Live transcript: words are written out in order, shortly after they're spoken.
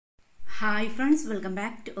Hi friends, welcome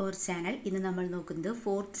back to our channel. ഇന്ന് നമ്മൾ നോക്കുന്നത്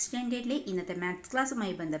 4th സ്റ്റാൻഡേർഡിലെ ഇന്നത്തെ മാത്സ്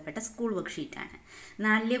ക്ലാസ്സുമായി ബന്ധപ്പെട്ട സ്കൂൾ വർക്ക്ഷീറ്റ് ആണ്.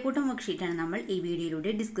 4 കൂട്ടം വർക്ക്ഷീറ്റ് ആണ് നമ്മൾ ഈ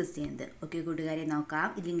വീഡിയോയിലൂടെ ഡിസ്കസ് ചെയ്യുന്നത്. ഓക്കേ കൂട്ടുകാരെ നോക്കാം.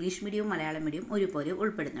 ഇതിൽ ഇംഗ്ലീഷ് മീഡിയം മലയാളം മീഡിയം ഒരുപോലെ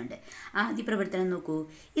ഉൾപ്പെടുന്നുണ്ട്. ആദ്യ പ്രവർത്തനം നോക്കൂ.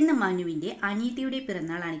 ഇന്ന് മനുവിന്റെ അനിയത്തിയുടെ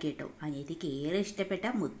പിറന്നാളാണ് കേട്ടോ. അനിയത്തിക്ക് ഏറെ ഇഷ്ടപ്പെട്ട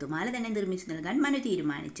മുത്തുമാല തന്നെ നിർമ്മിച്ചു നൽകാൻ മനു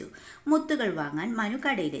തീരുമാനിച്ചു. മുത്തുകൾ വാങ്ങാൻ മനു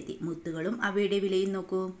കടയിലെത്തി. മുത്തുകളും അവയുടെ വിലയും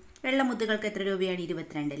നോക്കൂ. വെള്ള മുത്തുകൾക്ക് എത്ര രൂപയാണ്?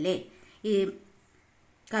 22 അല്ലേ? ഈ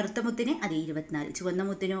കറുത്ത മുത്തിന് അത് 24, ചുവന്ന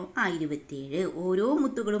മുത്തിനോ 27. ഓരോ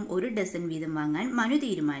മുത്തുകളും ഒരു ഡസൻ വീതം വാങ്ങാൻ മനു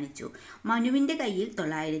തീരുമാനിച്ചു. മനുവിൻ്റെ കയ്യിൽ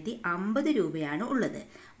 950 രൂപയാണ് ഉള്ളത്.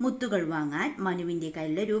 മുത്തുകൾ വാങ്ങാൻ മനുവിൻ്റെ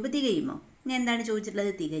കയ്യിലുള്ള രൂപ തികയുമോ? എന്താണ്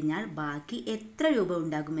ചോദിച്ചിട്ടുള്ളത്? തികഞ്ഞാൽ ബാക്കി എത്ര രൂപ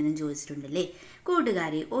ഉണ്ടാകുമെന്നും ചോദിച്ചിട്ടുണ്ടല്ലേ.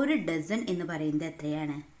 കൂട്ടുകാരെ, ഒരു ഡസൻ എന്ന് പറയുന്നത്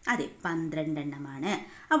എത്രയാണ്? അതെ, 12 എണ്ണമാണ്.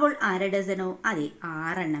 അപ്പോൾ അര ഡസനോ? അതെ,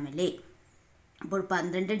 6 എണ്ണമല്ലേ. അപ്പോൾ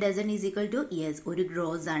 12 ഡസൻ ഈസ് ഈക്വൽ ടു ഒരു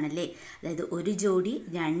ഗ്രോസ് ആണല്ലേ. അതായത് ഒരു ജോഡി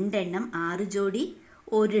 2 എണ്ണം, 6 ജോഡി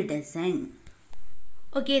 1 dozen.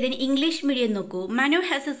 Okay, then English medium നോക്കൂ. Manu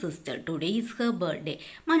has a sister. Today is her birthday.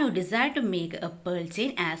 Manu decided to make a pearl chain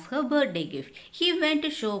as her birthday gift. He went to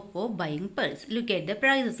shop for buying pearls. Look at the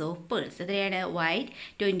prices of pearls. എത്രയാണ്? White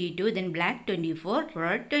 22, then black 24,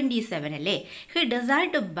 red 27 അല്ലേ. He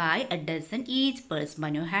decided to buy a dozen each pearls.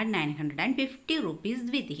 Manu had 950 rupees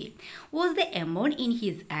with him. Was the amount in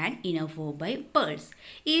his hand enough for buying pearls?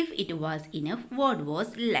 If it was enough, what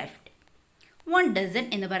was left? 1 dozen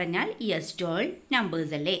എന്ന് പറഞ്ഞാൽ 12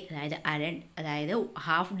 numbers അല്ലേ. അതായത്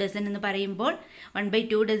half dozen എന്ന് പറയുമ്പോൾ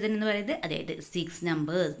 1/2 dozen എന്ന് പറയുന്നത് അതായത് 6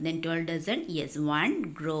 numbers. Then 12 dozen 1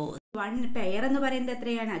 gross. 1 pair എന്ന് പറയുന്നത്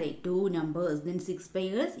എത്രയാണ്? അതെ, 2 numbers. Then 6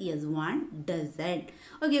 pairs 1 dozen.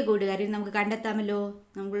 Okay കൂട്ടുകാരെ, നമുക്ക് കണ്ടെത്താമല്ലോ.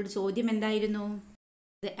 നമ്മളുടെ ചോദ്യം എന്തായിരുന്നു?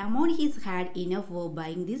 The amount he's had enough for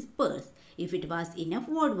buying these pearls. If it was enough,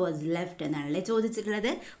 what was left എന്നാണല്ലേ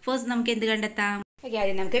ചോദിച്ചിട്ടുള്ളത്. ഫസ്റ്റ് നമുക്ക് എന്ത് കണ്ടെത്താം? ഓക്കെ,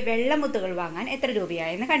 ആദ്യം നമുക്ക് വെള്ളമുത്തുകൾ വാങ്ങാൻ എത്ര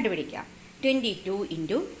രൂപയായെന്ന് കണ്ടുപിടിക്കാം. 22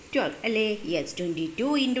 × 12 അല്ലേ. 22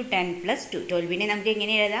 × 10 + 2. 12നെ നമുക്ക്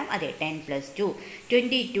എങ്ങനെ എഴുതാം? അതെ, 10 + 2.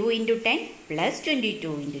 22 × 10 +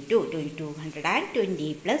 22 × 2. 220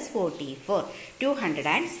 + 44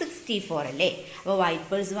 264 അല്ലേ. അപ്പോൾ വൈറ്റ്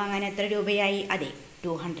പേഴ്സ് വാങ്ങാൻ എത്ര രൂപയായി? അതെ,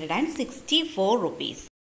 264 റുപ്പീസ്.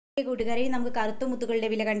 കൂട്ടുകാരെ, നമുക്ക് കറുത്ത മുത്തുകളുടെ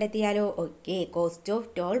വില കണ്ടെത്തിയാലോ? Okay, cost of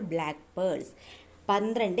 12 black purse.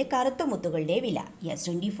 12 കറുത്ത മുത്തുകളുടെ വില.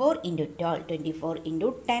 24 × 12, 24 ×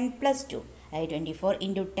 10 + 2. അതായത് 24 ×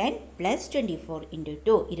 10 + 24 ×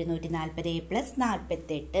 2, 240 +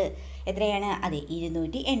 48 എത്രയാണ്? അതെ,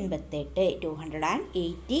 288,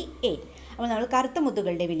 288. അപ്പോൾ നമ്മൾ കറുത്ത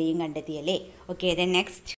മുത്തുകളുടെ വിലയും കണ്ടെത്തിയല്ലേ. ഓക്കെ, ദെൻ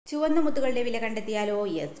നെക്സ്റ്റ് ചുവന്ന മുത്തുകളുടെ വില കണ്ടെത്തിയാലോ?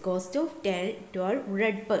 Cost of 12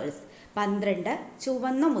 red purse. 12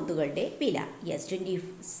 ചുവന്ന മുത്തുകളുടെ വില.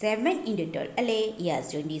 27 × 12 അല്ലേ.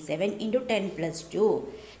 27 × 10 + 2.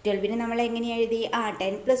 12നെ നമ്മൾ എങ്ങനെ എഴുതി?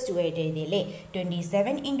 10 + 2 ആയിട്ട് എഴുതിയല്ലേ.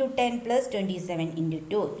 27 × 10 + 27 ×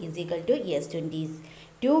 2 ഈസ് ഈക്വൽ ടു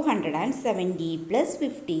 270 +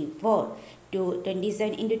 54.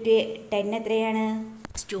 27 × 10 എത്രയാണ്?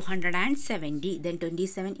 270. Then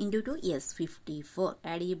 27 × 2 54.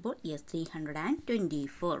 ആഡ് ചെയ്യുമ്പോൾ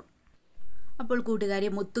 324. അപ്പോൾ കൂട്ടുകാരെ,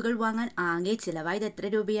 മുത്തുകൾ വാങ്ങാൻ ആകെ ചിലവായത് എത്ര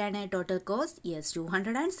രൂപയാണ്? ടോട്ടൽ കോസ്റ്റ്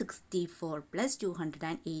 264 +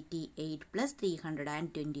 288 +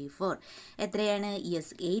 324 എത്രയാണ്?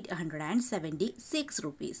 876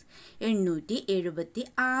 റുപ്പീസ്.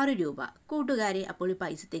 876 രൂപ. കൂട്ടുകാരെ, അപ്പോൾ ഈ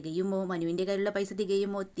പൈസ തികയുമോ? മനുവിൻ്റെ കയ്യിലുള്ള പൈസ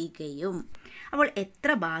തികയുമോ? തികയും. അപ്പോൾ എത്ര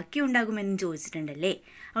ബാക്കി ഉണ്ടാകുമെന്ന് ചോദിച്ചിട്ടുണ്ടല്ലേ.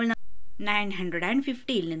 അപ്പോൾ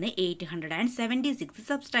 950ൽ നിന്ന് 876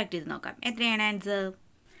 സബ്സ്ട്രാക്ട് ചെയ്ത് നോക്കാം. എത്രയാണ് ആൻസർ?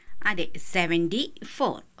 അതെ,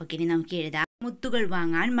 74. ഓക്കെ, ഇനി നമുക്ക് എഴുതാം. മുത്തുകൾ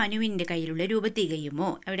വാങ്ങാൻ മനുവിൻ്റെ കയ്യിലുള്ള രൂപ തികയുമോ?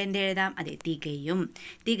 അവിടെ എന്ത് എഴുതാം? അതെ, തികയും.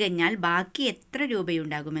 തികഞ്ഞാൽ ബാക്കി എത്ര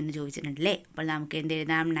രൂപയുണ്ടാകുമെന്ന് ചോദിച്ചിട്ടുണ്ടല്ലേ. അപ്പോൾ നമുക്ക് എന്ത്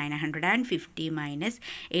എഴുതാം? 950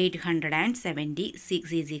 - 876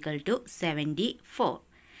 is equal to 74.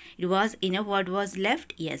 It was enough. What was left?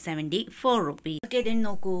 74 rupees. Okay, then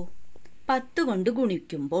നോക്കൂ. 10 കൊണ്ട്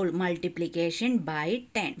ഗുണിക്കുമ്പോൾ multiplication by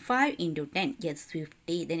 10. 5 × 10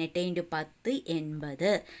 50. Then 8 × 10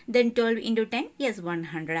 80. Then 12 × 10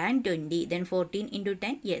 120. Then 14 ×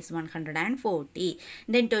 10 140.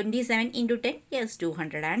 Then 27 × 10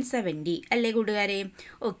 270 അല്ലേ കൂട്ടുകാരെ.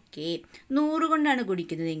 ഓക്കെ, 100 കൊണ്ടാണ്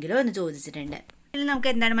ഗുണിക്കുന്നതെങ്കിലോ എന്ന് ചോദിച്ചിട്ടുണ്ട്. ഇതിൽ നമുക്ക്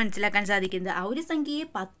എന്താണ് മനസ്സിലാക്കാൻ സാധിക്കുന്നത്? ആ ഒരു സംഖ്യയെ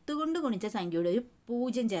 10 കൊണ്ട് ഗുണിച്ച സംഖ്യയുടെ ഒരു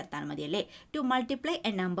 0 ചേർത്താൽ മതി അല്ലേ. To multiply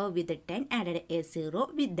A number with 10 added A 0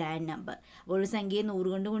 with that number. അപ്പോൾ ഒരു സംഖ്യയെ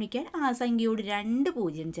 100 കൊണ്ട് ഗുണിക്കാൻ ആ സംഖ്യയോട് 2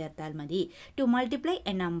 0 ചേർത്താൽ മതി. To multiply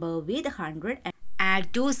A number with 100 add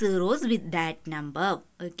 2 zeros with that number.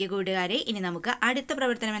 Okay കൂട്ടുകാരെ, ഇനി നമുക്ക് അടുത്ത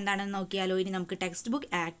പ്രവർത്തനം എന്താണെന്ന് നോക്കിയാലോ. ഇനി നമുക്ക് ടെക്സ്റ്റ് ബുക്ക്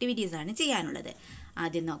ആക്ടിവിറ്റീസ് ആണ് ചെയ്യാനുള്ളത്.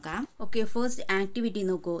 ആദ്യം നോക്കാം. ഓക്കെ, ഫസ്റ്റ് ആക്ടിവിറ്റി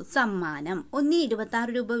നോക്കൂ. സമ്മാനം.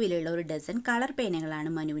 1.26 രൂപ വിലയുള്ള ഒരു ഡസൻ കളർ പേനകളാണ്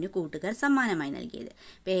മനുവിന് കൂട്ടുകാർ സമ്മാനമായി നൽകിയത്.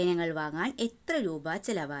 പേനകൾ വാങ്ങാൻ എത്ര രൂപ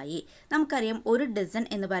ചിലവായി? നമുക്കറിയാം ഒരു ഡസൻ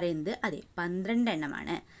എന്ന് പറയുന്നത് 12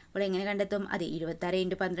 എണ്ണമാണ്. അപ്പോൾ എങ്ങനെ കണ്ടെത്തും? 26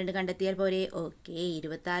 × 12 കണ്ടെത്തിയാൽ പോരെ? Okay,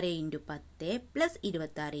 26 × 10 plus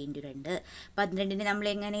 26 × 2. 12നെ നമ്മൾ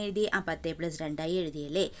എങ്ങനെ എഴുതി? 10 + 2 ആയി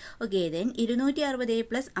എഴുതിയല്ലേ? ഓക്കെ, ദെൻ 260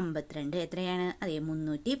 + 52 എത്രയാണ്?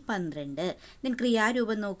 312. ദെൻ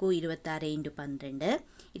ക്രിയാരൂപം നോക്കൂ. 26 × 12,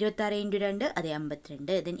 26 × 2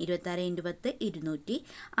 52. ദെൻ 26 × 10 260.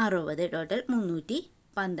 ടോട്ടൽ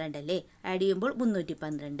 312 അല്ലേ? ആഡ് ചെയ്യുമ്പോൾ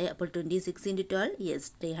 312. അപ്പോൾ 26 × 12, യെസ്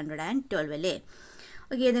 312 അല്ലേ?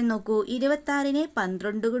 ഓക്കെ, ഇത് നോക്കൂ. 26നെ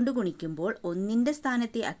 12 കൊണ്ട് ഗുണിക്കുമ്പോൾ 1ൻ്റെ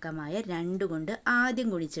സ്ഥാനത്തെ അക്കമായ 2 കൊണ്ട് ആദ്യം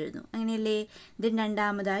ഗുണിച്ചെഴുതുന്നു. അങ്ങനെയല്ലേ? ഇതിന്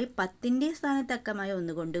രണ്ടാമതായി 10ൻ്റെ സ്ഥാനത്തെ അക്കമായ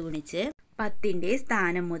 1 കൊണ്ട് ഗുണിച്ച് 10ൻ്റെ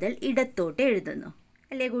സ്ഥാനം മുതൽ ഇടത്തോട്ട് എഴുതുന്നു.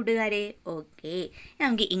 അല്ലേ കൂട്ടുകാരെ? ഓക്കെ,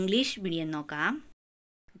 നമുക്ക് ഇംഗ്ലീഷ് മീഡിയം നോക്കാം.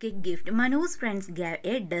 Gift. Manu's friends gave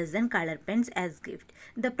a dozen color pens as gift.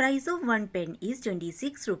 The price of one pen is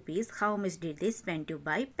 26 rupees. How much did they spend to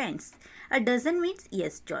buy pens? A dozen means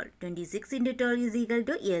yes 12. 26 × 12 is equal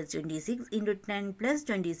to yes 26 × 10 plus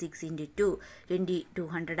 26 × 2.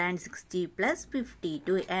 260 plus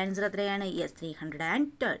 52. Answer എത്രയാണ്? Yes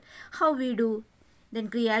 312. How we do? Then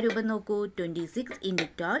ക്രിയാരൂപം നോക്കൂ. 26 ×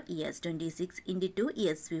 12, yes 26 × 2,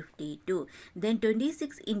 yes 52. Then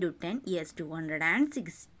 26 × 10, yes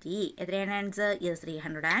 260. എത്രയാണ് answer? Yes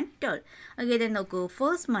 312. Okay, then നോക്കൂ.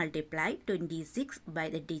 First multiply 26 by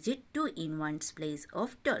the digit 2 in ones place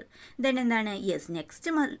of 12. Then എന്താണ്? Yes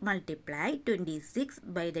next multiply 26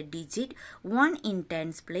 by the digit 1 in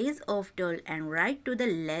tens place of 12 and write to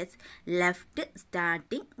the left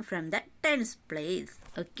starting from the tens place.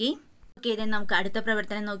 Okay. Okay, then നമുക്ക് അടുത്ത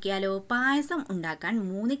പ്രവർത്തനം നോക്കിയാലോ. പായസം ഉണ്ടാക്കാൻ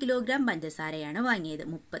 3 kilogram പഞ്ചസാരയാണ് വാങ്ങിയത്.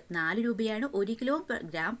 34 രൂപയാണ് 1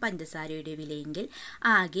 kilogram പഞ്ചസാരയുടെ വിലയെങ്കിൽ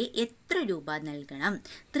ആകെ എത്ര രൂപ നൽകണം?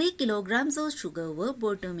 3 kilograms of sugar were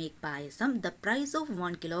bought to make payasam. The price of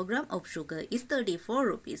 1 kilogram of sugar is 34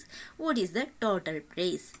 rupees. What is the total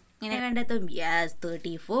price? എങ്ങനെ കണ്ടെത്തും? യെസ്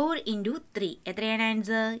 34 × 3. എത്രയാണ്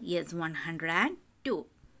ആൻസർ? യെസ് 102.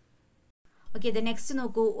 ഓക്കെ, ഇത് നെക്സ്റ്റ്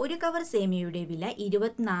നോക്കൂ. ഒരു കവർ സേമിയയുടെ വില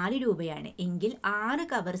 24 രൂപയാണ് എങ്കിൽ 6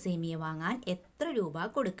 കവർ സേമിയ വാങ്ങാൻ എത്ര രൂപ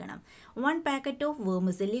കൊടുക്കണം? 1 packet of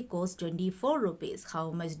vermicelli cost 24 rupees. How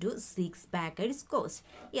much do 6 packets cost?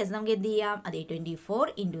 Yes, നമുക്ക് എന്ത് ചെയ്യാം? 24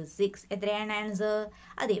 × 6. എത്രയാണ് ആൻസർ?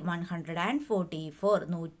 144.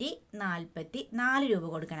 144 രൂപ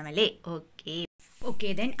കൊടുക്കണമല്ലേ? ഓക്കെ. ഓക്കെ,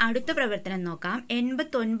 ദെൻ അടുത്ത പ്രവർത്തനം നോക്കാം.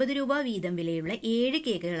 89 രൂപ വീതം വിലയുള്ള 7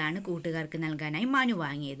 കേക്കുകളാണ് കൂട്ടുകാർക്ക് നൽകാനായി മനു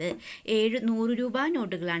വാങ്ങിയത്. 7 100 രൂപ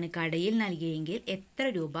നോട്ടുകളാണ് കടയിൽ നൽകിയെങ്കിൽ എത്ര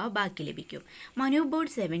രൂപ ബാക്കി ലഭിക്കും? Manu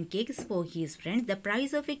bought 7 cakes for his friends. The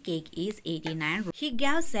price of a cake is 89 rupees. He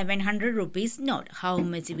gave 700 rupees note. How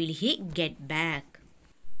much will he get back?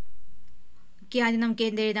 ആദ്യം നമുക്ക്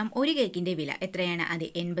എന്ത് എഴുതാം? ഒരു കേക്കിൻ്റെ വില എത്രയാണ്?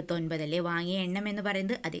 89 അല്ലേ? വാങ്ങിയ എണ്ണം എന്ന്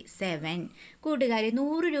പറയുന്നത് 7. കൂട്ടുകാരെ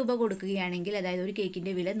 100 രൂപ കൊടുക്കുകയാണെങ്കിൽ, അതായത് ഒരു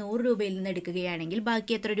കേക്കിൻ്റെ വില 100 രൂപയിൽ നിന്ന് എടുക്കുകയാണെങ്കിൽ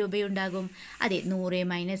ബാക്കി എത്ര രൂപയുണ്ടാകും? 100 -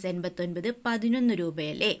 89 11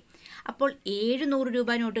 രൂപയല്ലേ? അപ്പോൾ 7 100 രൂപ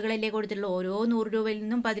നോട്ടുകളല്ലേ കൊടുത്തിട്ടുള്ളൂ. ഓരോ 100 രൂപയിൽ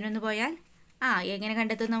നിന്നും 11 പോയാൽ എങ്ങനെ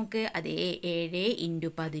കണ്ടെത്തും നമുക്ക്? 7 ×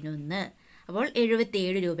 11. അപ്പോൾ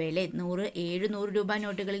 77 രൂപയല്ലേ? 100 രൂപ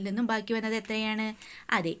നോട്ടുകളിൽ നിന്നും ബാക്കി വന്നത് എത്രയാണ്?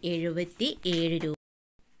 77 രൂപ.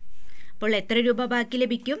 അപ്പോൾ എത്ര രൂപ ബാക്കി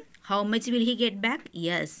ലഭിക്കും? How much will he get back?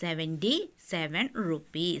 Yes 77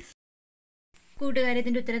 rupees.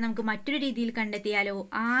 കൂട്ടുകാരത്തിൻ്റെ ഉത്തരം നമുക്ക് മറ്റൊരു രീതിയിൽ കണ്ടെത്തിയാലോ.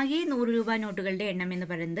 ആകെ 100 രൂപ നോട്ടുകളുടെ എണ്ണം എന്ന്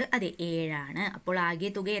പറയുന്നത് 7 ആണ്. അപ്പോൾ ആകെ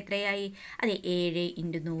തുക എത്രയായി? 7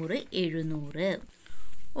 × 100 700.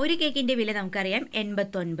 ഒരു കേക്കിൻ്റെ വില നമുക്കറിയാം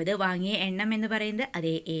 89. വാങ്ങിയ എണ്ണം എന്ന് പറയുന്നത്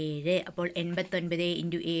 7. അപ്പോൾ 89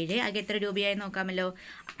 × 7 ആകെ എത്ര രൂപയായി നോക്കാമല്ലോ?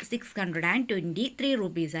 623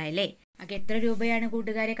 rupees ആയല്ലേ? ആകെ എത്ര രൂപയാണ്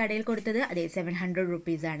കൂട്ടുകാരെ കടയിൽ കൊടുത്തത്? 700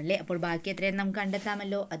 rupees ആണല്ലേ? അപ്പോൾ ബാക്കി എത്രയെന്ന് നമുക്ക്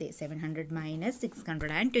കണ്ടെത്താമല്ലോ? 700 -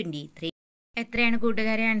 623. എത്രയാണ്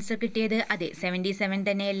കൂട്ടുകാരെ ആൻസർ കിട്ടിയത്? 77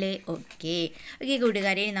 തന്നെയല്ലേ? ഓക്കെ.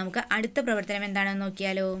 കൂട്ടുകാരെ നമുക്ക് അടുത്ത പ്രവർത്തനം എന്താണെന്ന്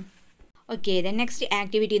നോക്കിയാലോ. Okay, the next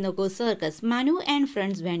activity നോക്കൂ. Circus. Manu and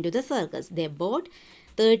friends went to the circus. They bought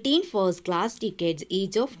 13 first class tickets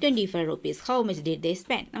each of 25 rupees. How much did they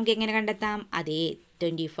spend? നമുക്ക് എങ്ങനെ കണ്ടെത്താം?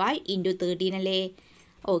 25 × 13 അല്ലേ?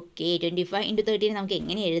 ഓക്കെ, 25 × 13 നമുക്ക്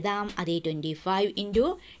എങ്ങനെ എഴുതാം? 25 ×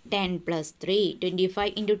 10 + 3.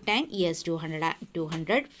 25 × 10, yes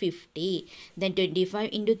 250. Then 25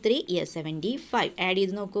 × 3, yes 75. ആഡ്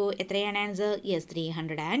ചെയ്ത് നോക്കൂ. എത്രയാണ് answer? Yes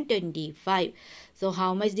 325. So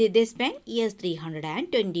how much did they spend? Yes,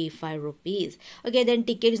 325 rupees. Okay, then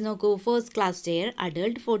tickets നോക്കൂ. First class chair,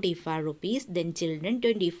 adult 45 rupees. Then children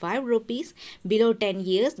 25 rupees. Below 10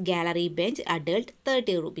 years, gallery bench, adult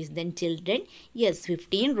 30 rupees. Then children, yes,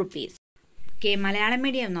 15 rupees. Okay, Malayalam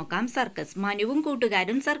medium നോക്കാം. Circus. മനുവും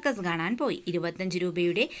കൂട്ടുകാരും circus കാണാൻ പോയി. 25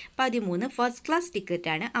 രൂപയുടെ 13 first class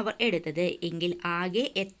ടിക്കറ്റാണ് അവർ എടുത്തത്. എങ്കിൽ ആകെ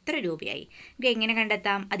എത്ര രൂപയായി? എങ്ങനെ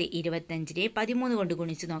കണ്ടെത്താം? അതെ, 25നെ 13 കൊണ്ട്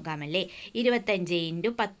ഗുണിച്ച് നോക്കാമല്ലേ. 25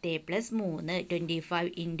 into 10 plus 3,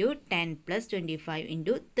 25 into 10 plus 25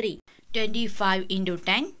 into 3, 25 into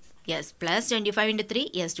 10, yes, plus 25 into 3,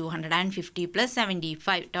 yes, 250 plus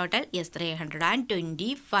 75, total yes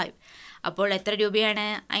 325. അപ്പോൾ എത്ര രൂപയാണ്?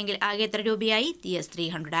 എങ്കിൽ ആകെ എത്ര രൂപയായി? യെസ്,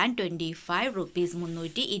 325 റുപ്പീസ്,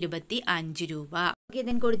 325 രൂപ. ഓക്കെ,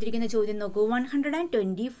 then കൊടുത്തിരിക്കുന്ന ചോദ്യം നോക്കൂ.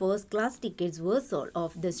 120 first class tickets were sold.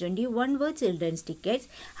 Of this 21 were children's tickets.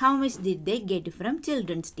 How much did they get from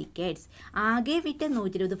children's tickets? ആകെ വിറ്റ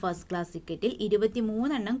 120 ഫസ്റ്റ് ക്ലാസ് ടിക്കറ്റിൽ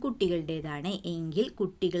 23 കുട്ടികളുടേതാണ്. എങ്കിൽ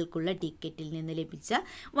കുട്ടികൾക്കുള്ള ടിക്കറ്റിൽ നിന്ന് ലഭിച്ച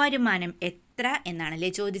വരുമാനം എത്ര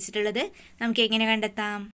എന്നാണല്ലേ ചോദിച്ചിട്ടുള്ളത്. നമുക്ക് എങ്ങനെ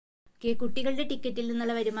കണ്ടെത്താം? ഓക്കെ, കുട്ടികളുടെ ടിക്കറ്റിൽ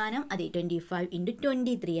നിന്നുള്ള വരുമാനം അതെ 25 ഇൻറ്റു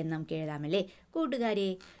 23 എന്ന് നമുക്ക് എഴുതാമല്ലേ. കൂട്ടുകാരെ,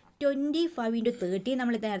 25 ഇൻറ്റു 30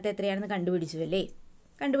 നമ്മൾ നേരത്തെ എത്രയാണെന്ന് കണ്ടുപിടിച്ചില്ലേ?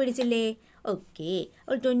 ഓക്കെ,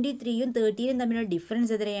 അപ്പോൾ 23യും 30യും തമ്മിലുള്ള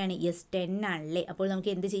ഡിഫറൻസ് എത്രയാണ്? യെസ്, 10 ആണല്ലേ. അപ്പോൾ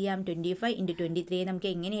നമുക്ക് എന്ത് ചെയ്യാം? 25 ഇൻറ്റു 23 നമുക്ക്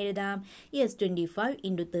എങ്ങനെ എഴുതാം? യെസ്, 25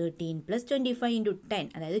 ഇൻറ്റു 13 പ്ലസ് 25 ഇൻറ്റു 10,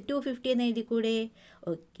 അതായത് 250 എന്ന് എഴുതിക്കൂടെ?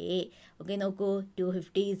 ഓക്കെ, നോക്കൂ.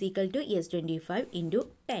 250 is equal two yes 25 into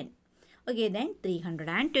 10. Okay, then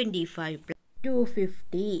 325 plus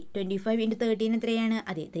 250. 25 into 13 എത്രയാണ്?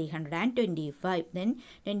 അതെ, 325. Then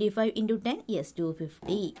 25 into 10, yes,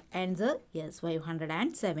 250. Answer, yes,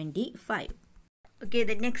 575. Okay,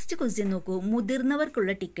 the next question നോക്കൂ.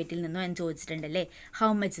 മുതിർന്നവർക്കുള്ള ടിക്കറ്റിൽ നിന്നും ഞാൻ ചോദിച്ചിട്ടുണ്ടല്ലേ. How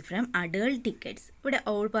much from adult tickets? ഇവിടെ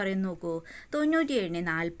ഓൾ പറയുന്നു നോക്കൂ. 97നെ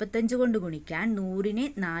 45 കൊണ്ട് ഗുണിക്കാൻ 100നെ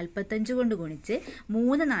 45 കൊണ്ട് ഗുണിച്ച്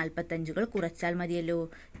 3 45കൾ കുറച്ചാൽ മതിയല്ലോ.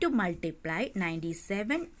 To multiply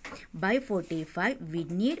 97 by 45 we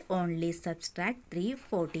need only subtract 3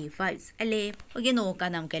 45s അല്ലേ. ഓക്കെ,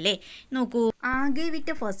 നോക്കാം നമുക്കല്ലേ. നോക്കൂ, ആകെ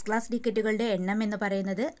വിറ്റ ഫസ്റ്റ് ക്ലാസ് ടിക്കറ്റുകളുടെ എണ്ണം എന്ന്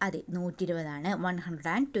പറയുന്നത് അതെ 120 ആണ്.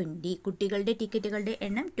 120. കുട്ടികളുടെ ടിക്കറ്റുകളുടെ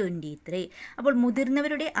എണ്ണം 23. അപ്പോൾ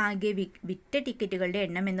മുതിർന്നവരുടെ ആകെ വിറ്റ ടിക്കറ്റുകളുടെ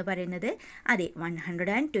എണ്ണം എന്ന് പറയുന്നത് അതെ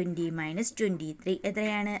 120 മൈനസ് 23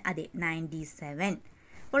 എത്രയാണ്? അതെ 97.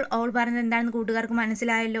 അപ്പോൾ ഓൾ പറഞ്ഞത് എന്താണെന്ന് കൂട്ടുകാർക്ക്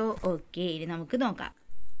മനസ്സിലായല്ലോ. ഓക്കെ, ഇനി നമുക്ക് നോക്കാം.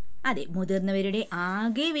 അതെ, മുതിർന്നവരുടെ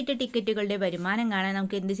ആകെ വിറ്റ ടിക്കറ്റുകളുടെ വരുമാനം കാണാൻ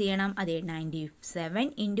നമുക്ക് എന്ത് ചെയ്യണം? അതെ, 97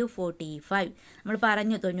 ഇൻറ്റു 45. നമ്മൾ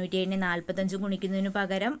പറഞ്ഞു 97നെ 45 ഗുണിക്കുന്നതിന്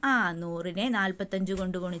പകരം 100നെ 45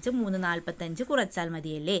 കൊണ്ട് ഗുണിച്ച് 3 45 കുറച്ചാൽ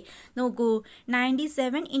മതിയല്ലേ. നോക്കൂ,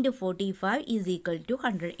 97 into 45 is equal to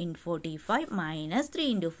 100 into 45 minus 3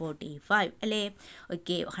 into 45 അല്ലേ.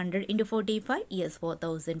 Okay, 100 into 45, yes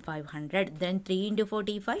 4500. Then 3 into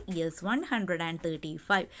 45, yes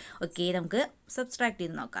 135. Okay, നമുക്ക് സബ്സ്ട്രാക്ട്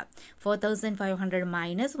ചെയ്ത് നോക്കാം. 4500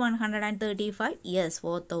 minus 135, yes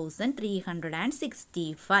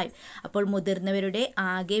 4365. അപ്പോൾ മുതിർന്നവരുടെ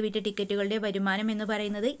ആകെ വിറ്റ ടിക്കറ്റുകളുടെ വരുമാനം എന്ന്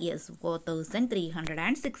പറയുന്നത് യെസ്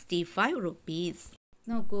 4365 റുപ്പീസ്.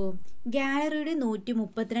 നോക്കൂ, ഗാലറിയുടെ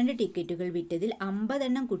 132 ടിക്കറ്റുകൾ വിറ്റതിൽ 50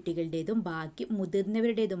 എണ്ണം കുട്ടികളുടേതും ബാക്കി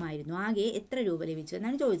മുതിർന്നവരുടേതുമായിരുന്നു. ആകെ എത്ര രൂപ ലഭിച്ചു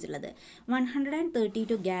എന്നാണ് ചോദിച്ചിട്ടുള്ളത്.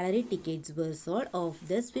 132 gallery tickets were sold. Of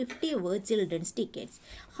this 50 were children's tickets.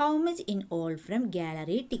 How much in all from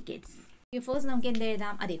gallery tickets? First നമുക്ക് എന്ത്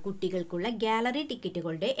എഴുതാം? അതെ, കുട്ടികൾക്കുള്ള ഗാലറി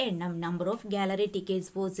ടിക്കറ്റുകളുടെ എണ്ണം. Number of gallery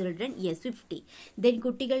tickets for children, yes 50. Then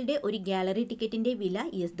കുട്ടികളുടെ ഒരു ഗാലറി ടിക്കറ്റിന്റെ വില,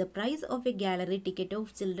 yes the price of A gallery ticket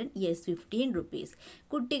of children, yes 15 rupees.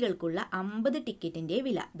 കുട്ടികൾക്കുള്ള 50 ടിക്കറ്റിന്റെ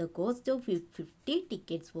വില, the cost of 50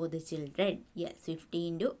 tickets for the children, yes 50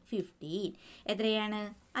 into 15 എത്രയാണ്?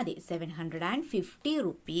 അതെ 750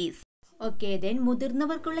 റുപ്പീസ്. ഓക്കെ, ദെൻ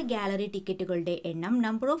മുതിർന്നവർക്കുള്ള ഗാലറി ടിക്കറ്റുകളുടെ എണ്ണം.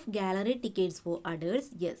 Number of gallery tickets four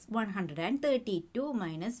adults, yes 132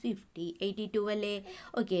 minus 50, 82 അല്ലേ.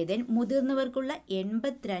 Okay, then മുതിർന്നവർക്കുള്ള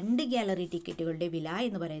 82 gallery ടിക്കറ്റുകളുടെ വില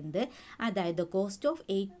എന്ന് പറയുന്നത്, അതായത് cost of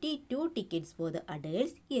 82 tickets for the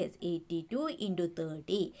adults, yes 82 into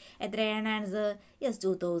 30 എത്രയാണ് answer? Yes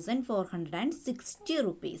 2460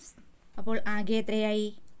 rupees. അപ്പോൾ ആകെ എത്രയായി?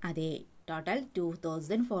 അതെ, total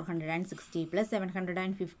 2460 plus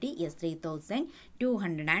 750, yes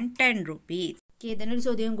 3210 rupees. ഇതിനൊരു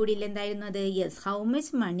ചോദ്യം കൂടി ഇല്ല, എന്തായിരുന്നു അത്? Yes, how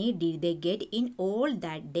much money did they get in all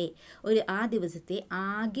that day? ആ ദിവസത്തെ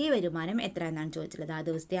ആകെ വരുമാനം എത്ര എന്നാണ് ചോദിച്ചിട്ടുള്ളത്. ആ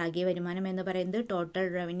ദിവസത്തെ ആകെ വരുമാനം എന്ന് പറയുന്നത് total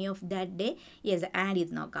revenue of that day. Yes, add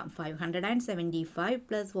ചെയ്ത് നോക്കാം. 575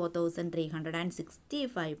 പ്ലസ്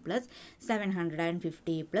 4365 പ്ലസ്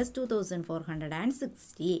 750 പ്ലസ്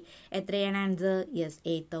 2460 എത്രയാണ് ആൻസർ? Yes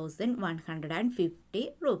 8150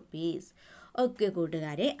 rupees. ഓക്കെ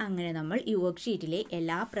കൂട്ടുകാരെ, അങ്ങനെ നമ്മൾ ഈ വർക്ക്ഷീറ്റിലെ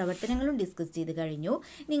എല്ലാ പ്രവർത്തനങ്ങളും ഡിസ്കസ് ചെയ്ത് കഴിഞ്ഞു.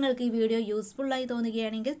 നിങ്ങൾക്ക് ഈ വീഡിയോ യൂസ്ഫുള്ളായി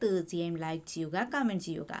തോന്നുകയാണെങ്കിൽ തീർച്ചയായും ലൈക്ക് ചെയ്യുക, കമൻറ്റ്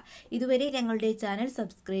ചെയ്യുക. ഇതുവരെ ഞങ്ങളുടെ ചാനൽ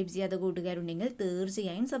സബ്സ്ക്രൈബ് ചെയ്യാത്ത കൂട്ടുകാരുണ്ടെങ്കിൽ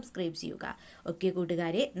തീർച്ചയായും സബ്സ്ക്രൈബ് ചെയ്യുക. ഓക്കെ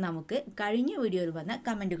കൂട്ടുകാരെ, നമുക്ക് കഴിഞ്ഞ വീഡിയോയിൽ വന്ന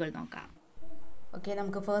കമൻറ്റുകൾ നോക്കാം. ഓക്കെ,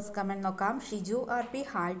 നമുക്ക് ഫസ്റ്റ് കമൻറ്റ് നോക്കാം. Shiju R P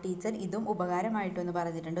hi teacher, ഇതും ഉപകാരമായിട്ടെന്ന്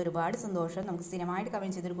പറഞ്ഞിട്ടുണ്ട്. ഒരുപാട് സന്തോഷം. നമുക്ക് സ്ഥിരമായിട്ട്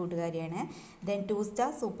കമൻറ്റ് ചെയ്തൊരു കൂട്ടുകാരിയാണ്. ദെൻ 2 സ്റ്റാർ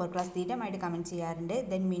സൂപ്പർ ക്ലാസ് സ്ഥിരമായിട്ട് കമൻറ്റ് ചെയ്യാറുണ്ട്.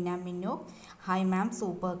 Then Minnu hi ma'am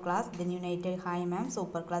super class. Then United hi ma'am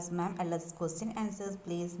super class ma'am. LS question answers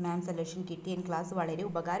please ma'am, solution കിട്ടി. ക്ലാസ് വളരെ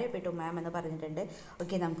ഉപകാരപ്പെട്ടു മാം എന്ന് പറഞ്ഞിട്ടുണ്ട്.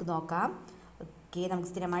 ഓക്കെ, നമുക്ക് നോക്കാം. ഓക്കെ, നമുക്ക്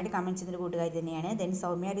സ്ഥിരമായിട്ട് കമൻറ്റ് ചെയ്യുന്നൊരു കൂട്ടുകാരി തന്നെയാണ്. Then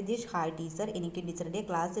Soumya Ratheesh hi teacher, എനിക്ക് ടീച്ചറുടെ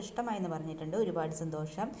ക്ലാസ് ഇഷ്ടമായെന്ന് പറഞ്ഞിട്ടുണ്ട്. ഒരുപാട്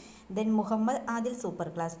സന്തോഷം. Then Muhammad Adil super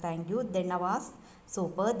class, thank you. Then Nawaz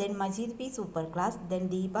super. Then Majeed P super class. Then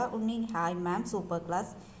Deepa Unni hi ma'am super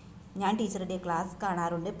class, ഞാൻ ടീച്ചറുടെ ക്ലാസ്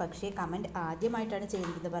കാണാറുണ്ട്, പക്ഷേ കമൻറ്റ് ആദ്യമായിട്ടാണ്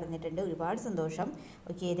ചെയ്യുന്നതെന്ന് പറഞ്ഞിട്ടുണ്ട്. ഒരുപാട് സന്തോഷം.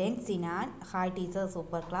 Okay, then Sinan hi teacher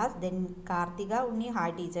super class. Then Karthika Unni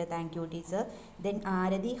hi teacher, thank you teacher. Then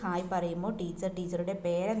Aarathi hi പറയുമ്പോൾ ടീച്ചറുടെ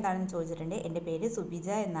പേരെന്താണെന്ന് ചോദിച്ചിട്ടുണ്ട്. എൻ്റെ പേര് സുബിജ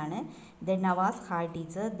എന്നാണ്. Then Nawaz hi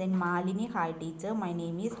teacher. Then Malini hi teacher, my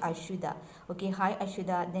name is Ashwitha. Okay, hi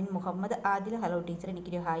Ashwitha. Then Muhammad Adil hello teacher,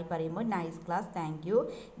 എനിക്കൊരു ഹായ് പറയുമ്പോൾ nice class, thank you.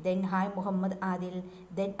 Then hi Muhammad Adil.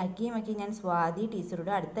 Then Achim ഞാൻ സ്വാതി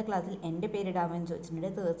ടീച്ചറുടെ അടുത്ത ക്ലാസ്സിൽ എൻ്റെ പേരിടാമെന്ന് ചോദിച്ചിട്ടുണ്ട്.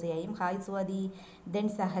 തീർച്ചയായും hi Swathi. Then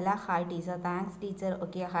Sahala hi teacher, thanks teacher.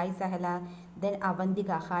 Okay, hi Sahala. Then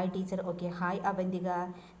Avanthika hi teacher. Okay, hi Avanthika.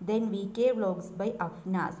 Then VK vlogs by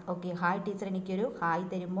Afnas. Okay, hi teacher, എനിക്കൊരു ഹായ്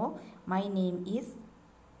തരുമോ? My name is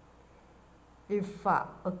ഇൽഫ.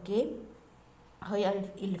 Okay, hi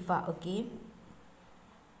ഇൽഫ. Okay,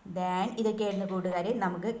 then ഇതൊക്കെയായിരുന്നു കൂട്ടുകാരെ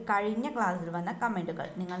നമുക്ക് കഴിഞ്ഞ ക്ലാസ്സിൽ വന്ന കമൻറ്റുകൾ.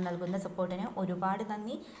 നിങ്ങൾ നൽകുന്ന സപ്പോർട്ടിന് ഒരുപാട്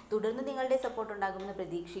നന്ദി. തുടർന്ന് നിങ്ങളുടെ സപ്പോർട്ട് ഉണ്ടാകുമെന്ന്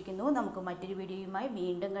പ്രതീക്ഷിക്കുന്നു. നമുക്ക് മറ്റൊരു വീഡിയോയുമായി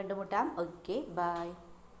വീണ്ടും കണ്ടുമുട്ടാം. Okay, by.